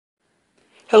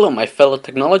Hello my fellow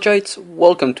technologites,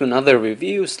 welcome to another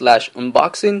review slash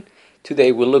unboxing.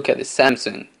 Today we'll look at the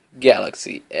Samsung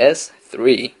Galaxy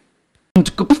S3.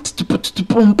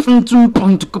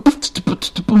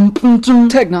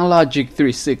 Technologic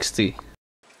 360.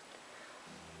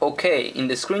 Okay, in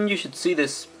the screen you should see the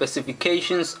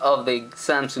specifications of the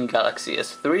Samsung Galaxy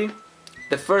S3.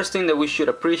 The first thing that we should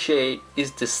appreciate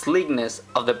is the sleekness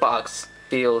of the box.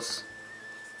 Feels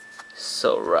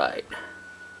so right.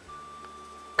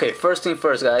 Okay, first thing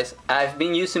first guys, I've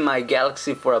been using my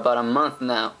Galaxy for about a month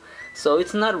now, so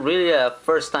it's not really a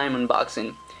first time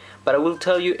unboxing, but I will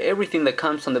tell you everything that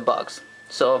comes on the box.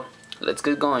 So let's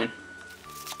get going.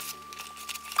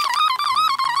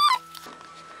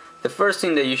 The first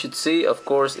thing that you should see, of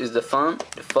course, is the phone.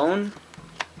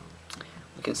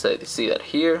 You can see that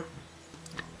here.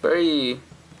 Very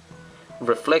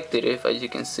reflective, as you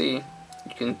can see.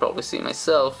 You can probably see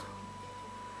myself.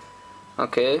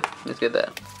 Okay, let's get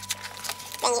that.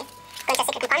 Then you go into a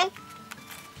secret compartment,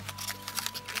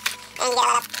 and you get a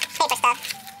lot of paper stuff.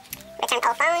 Return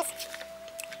all phones.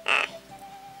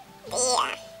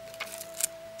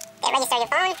 They register your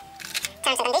phone,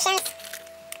 terms and conditions,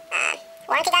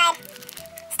 warranty guide,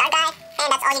 start guide,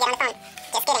 and that's all you get on the phone.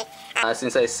 Just kidding.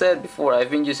 Since I said before,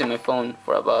 I've been using my phone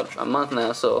for about a month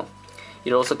now, so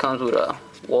it also comes with a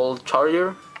wall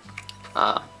charger,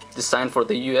 designed for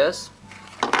the US,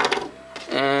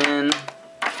 and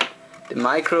the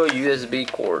micro USB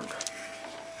cord.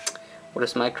 What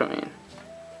does micro mean?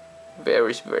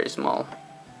 Very small.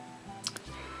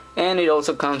 And it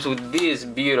also comes with these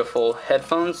beautiful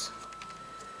headphones.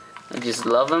 I just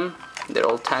love them. They're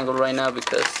all tangled right now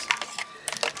because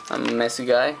I'm a messy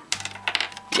guy.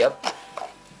 Yep.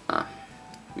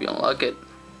 We unlock it.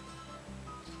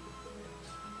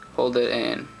 Hold it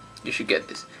and you should get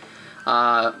this.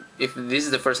 If this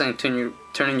is the first time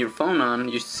turning your phone on,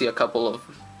 you should see a couple of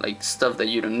stuff that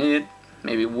you don't need,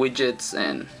 maybe widgets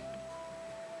and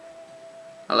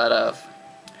a lot of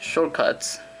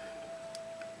shortcuts.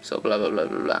 So blah blah blah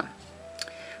blah blah.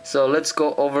 So let's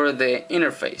go over the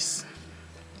interface.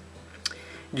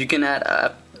 You can add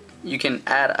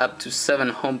up to 7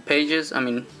 home pages.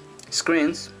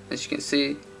 Screens, as you can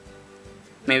see.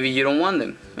 Maybe you don't want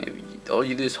them. Maybe all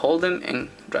you do is hold them and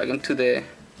drag them to the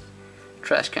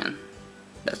trash can.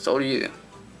 That's all you do.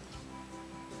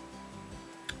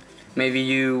 Maybe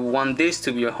you want this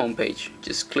to be your home page.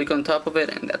 Just click on top of it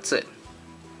and that's it.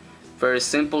 Very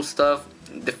simple stuff.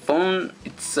 The phone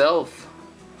itself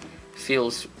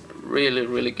feels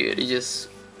really good. It's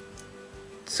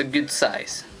a good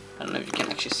size. I don't know if you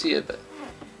can actually see it, but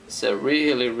it's a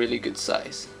really good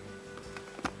size.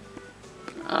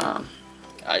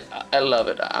 I love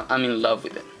it. I'm in love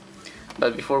with it.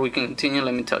 But before we continue,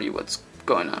 let me tell you what's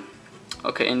going on.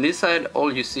 Okay, in this side,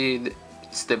 all you see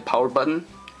is the power button.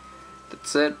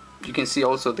 That's it. You can see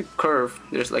also the curve.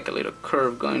 There's like a little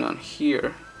curve going on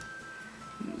here.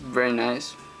 Very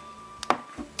nice.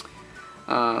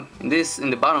 In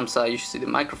the bottom side, you should see the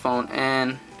microphone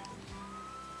and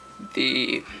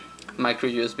the micro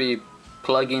USB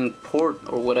plug-in port,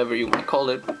 or whatever you want to call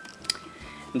it.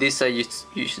 In this side,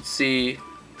 you should see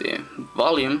the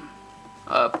volume,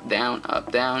 up, down,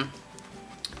 up, down.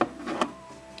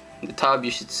 In the top,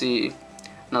 you should see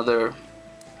another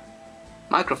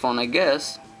microphone, I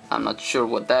guess. I'm not sure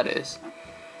what that is.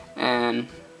 And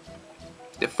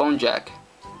the phone jack.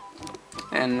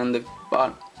 And on the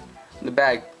bottom, the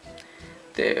back,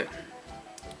 the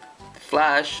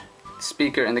flash, the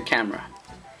speaker, and the camera.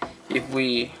 If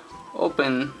we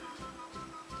open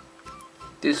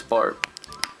this part,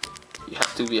 you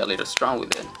have to be a little strong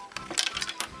with it.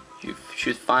 You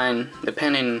should find,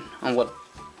 depending on what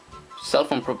cell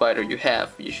phone provider you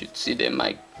have, you should see the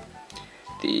mic,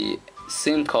 the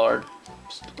SIM card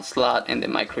slot, and the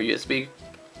micro USB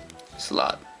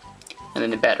slot, and then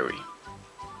the battery.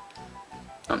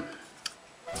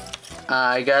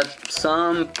 I got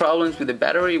some problems with the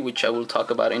battery, which I will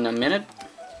talk about in a minute.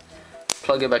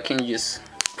 Plug it back in, just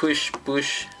push,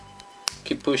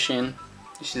 keep pushing.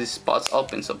 You see the spots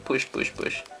open, so push,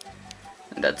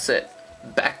 and that's it.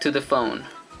 Back to the phone.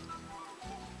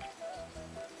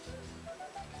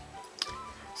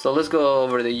 So let's go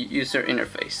over the user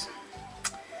interface.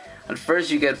 At first,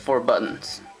 you get 4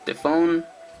 buttons: the phone,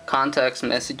 contacts,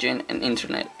 messaging, and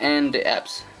internet, and the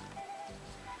apps.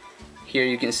 Here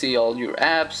you can see all your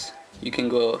apps. You can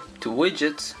go to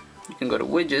widgets.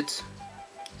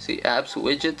 See apps,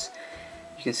 widgets.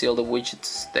 You can see all the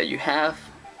widgets that you have.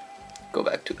 Go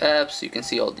back to apps. You can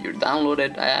see all your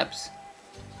downloaded apps.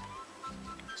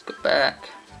 Let's go back.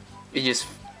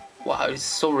 Wow, it's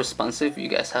so responsive. You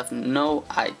guys have no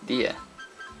idea.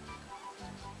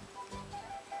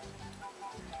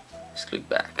 just click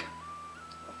back.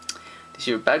 This is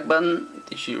your back button,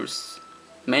 this is your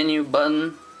menu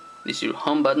button, this is your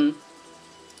home button.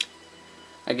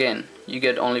 Again, you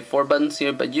get only 4 buttons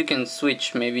here, but you can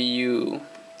switch. Maybe you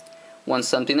want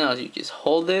something else, you just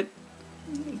hold it,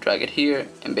 drag it here,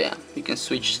 and bam, you can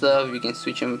switch stuff. You can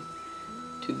switch them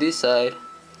to this side.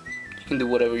 You can do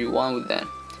whatever you want with that,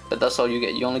 but that's all you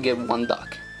get. You only get 1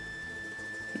 dock,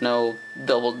 no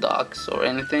double docks or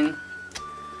anything.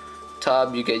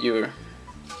 Top, you get your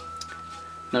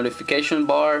notification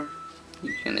bar.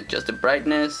 You can adjust the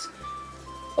brightness.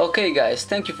 Okay guys,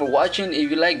 thank you for watching.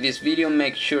 If you like this video,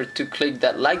 make sure to click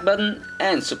that like button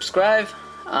and subscribe.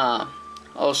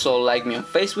 Also like me on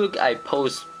Facebook. I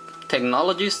post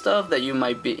technology stuff that you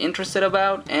might be interested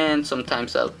about, and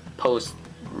sometimes I'll post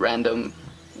random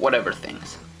whatever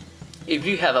things. If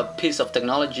you have a piece of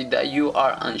technology that you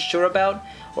are unsure about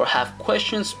or have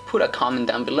questions, put a comment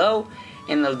down below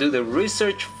and I'll do the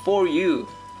research for you,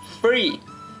 free.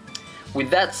 With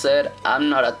that said, I'm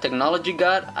not a technology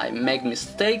god, I make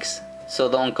mistakes, so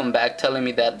don't come back telling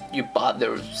me that you bought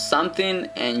something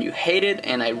and you hate it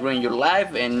and I ruined your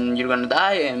life and you're gonna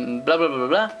die and blah blah blah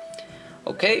blah.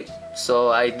 Okay,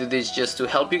 so I do this just to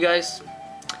help you guys.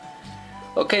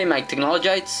 Okay, my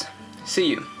technologites, see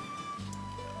you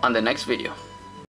on the next video.